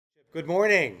Good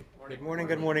morning. Good morning,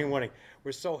 good morning, good morning.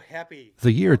 We're so happy.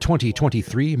 The year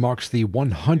 2023 marks the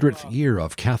 100th year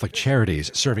of Catholic Charities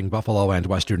serving Buffalo and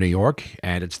Western New York,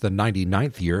 and it's the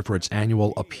 99th year for its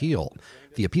annual appeal.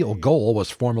 The appeal goal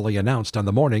was formally announced on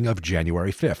the morning of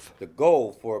January 5th. The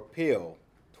goal for appeal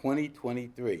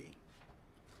 2023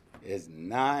 is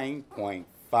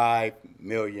 $9.5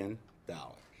 million.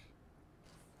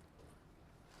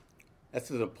 That's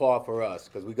an applause for us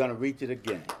because we're going to reach it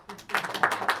again.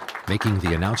 Making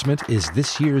the announcement is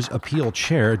this year's appeal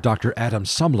chair, Dr. Adam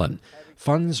Sumlin.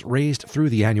 Funds raised through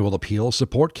the annual appeal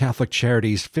support Catholic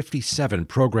Charities' 57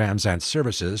 programs and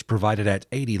services provided at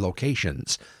 80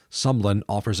 locations. Sumlin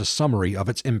offers a summary of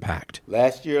its impact.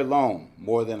 Last year alone,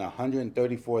 more than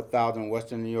 134,000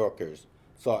 Western New Yorkers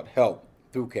sought help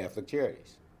through Catholic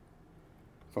Charities.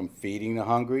 From feeding the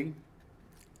hungry,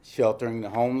 sheltering the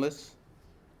homeless,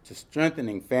 to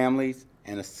strengthening families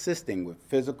and assisting with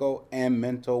physical and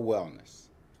mental wellness,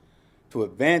 to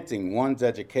advancing one's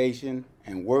education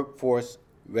and workforce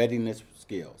readiness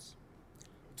skills,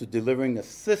 to delivering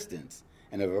assistance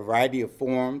in a variety of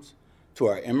forms to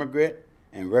our immigrant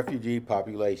and refugee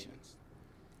populations.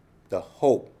 The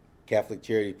hope Catholic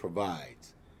Charities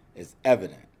provides is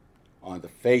evident on the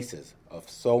faces of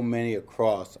so many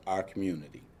across our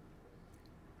community.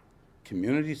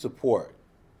 Community support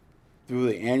through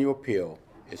the annual appeal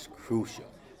is crucial.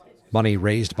 Money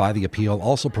raised by the appeal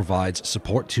also provides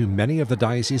support to many of the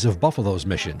Diocese of Buffalo's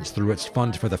missions through its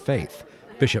Fund for the Faith.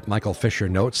 Bishop Michael Fisher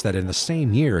notes that in the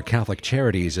same year Catholic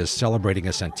Charities is celebrating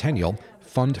a centennial,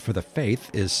 Fund for the Faith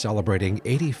is celebrating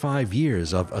 85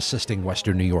 years of assisting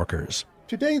Western New Yorkers.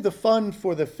 Today, the Fund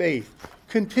for the Faith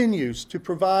continues to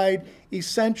provide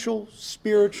essential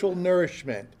spiritual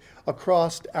nourishment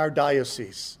across our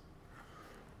diocese.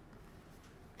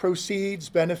 Proceeds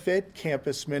benefit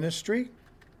campus ministry,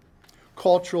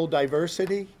 cultural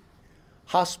diversity,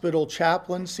 hospital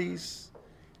chaplaincies,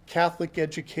 Catholic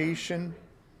education,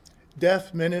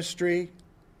 deaf ministry,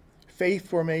 faith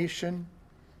formation,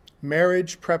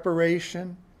 marriage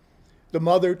preparation, the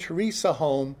Mother Teresa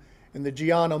Home and the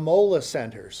Gianna Molla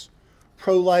Centers,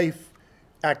 pro-life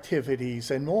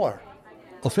activities, and more.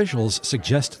 Officials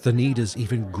suggest the need is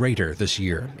even greater this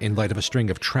year in light of a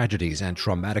string of tragedies and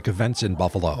traumatic events in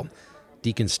Buffalo.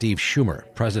 Deacon Steve Schumer,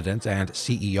 president and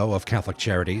CEO of Catholic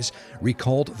Charities,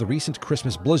 recalled the recent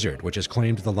Christmas blizzard, which has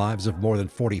claimed the lives of more than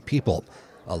 40 people,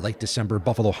 a late December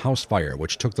Buffalo house fire,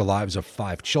 which took the lives of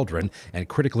 5 children and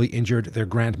critically injured their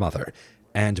grandmother,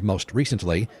 and most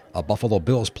recently, a Buffalo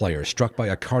Bills player struck by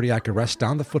a cardiac arrest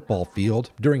on the football field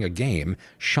during a game,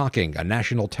 shocking a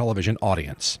national television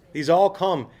audience. These all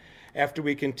come after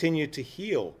we continue to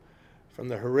heal from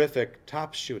the horrific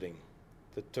Tops shooting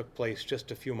that took place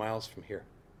just a few miles from here.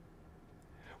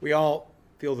 We all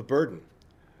feel the burden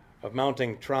of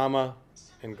mounting trauma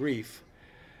and grief,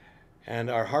 and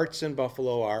our hearts in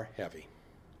Buffalo are heavy.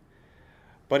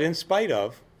 But in spite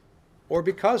of, or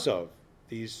because of,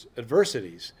 these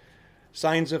adversities,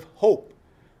 signs of hope,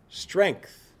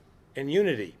 strength, and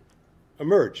unity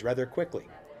emerge rather quickly.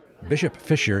 Bishop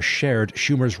Fisher shared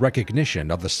Schumer's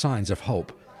recognition of the signs of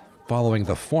hope. Following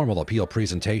the formal appeal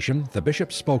presentation, the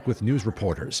bishop spoke with news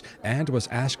reporters and was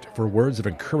asked for words of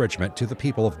encouragement to the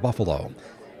people of Buffalo.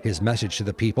 His message to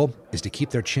the people is to keep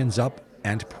their chins up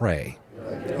and pray.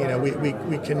 You know,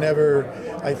 we can never,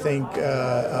 I think,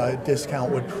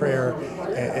 discount what prayer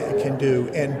can do,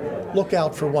 and look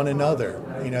out for one another.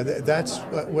 You know, that's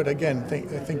what, again, I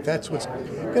think that's what's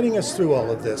getting us through all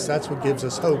of this. That's what gives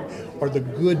us hope, or the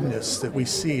goodness that we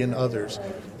see in others.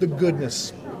 The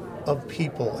goodness of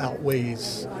people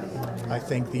outweighs, I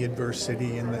think, the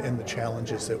adversity and the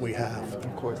challenges that we have.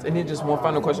 Of course. And then just one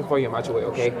final question for you, Machue,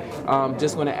 okay?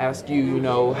 Just want to ask you, you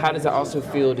know, how does it also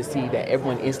feel to see that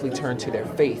everyone instantly turn to their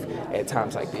faith at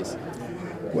times like this?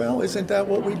 Well, isn't that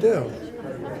what we do?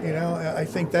 You know, I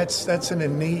think that's an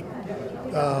innate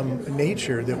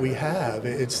nature that we have.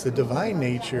 It's the divine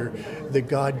nature that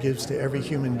God gives to every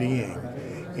human being.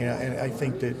 You know, and I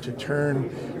think that to turn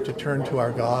to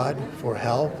our God for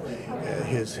help,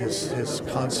 his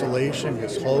consolation,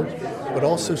 his hope, but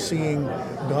also seeing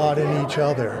God in each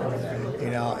other, you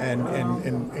know,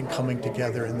 and coming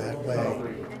together in that way.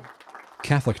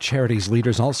 Catholic Charities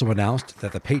leaders also announced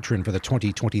that the patron for the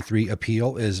 2023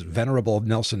 appeal is Venerable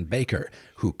Nelson Baker,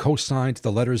 who co-signed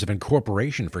the letters of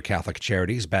incorporation for Catholic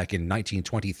Charities back in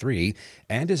 1923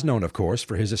 and is known, of course,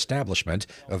 for his establishment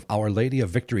of Our Lady of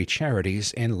Victory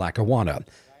Charities in Lackawanna.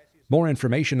 More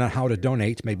information on how to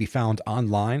donate may be found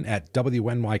online at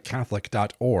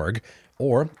wnycatholic.org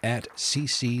or at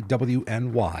ccwny.org.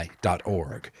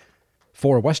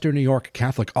 For Western New York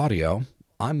Catholic Audio,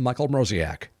 I'm Michael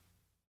Mroziak.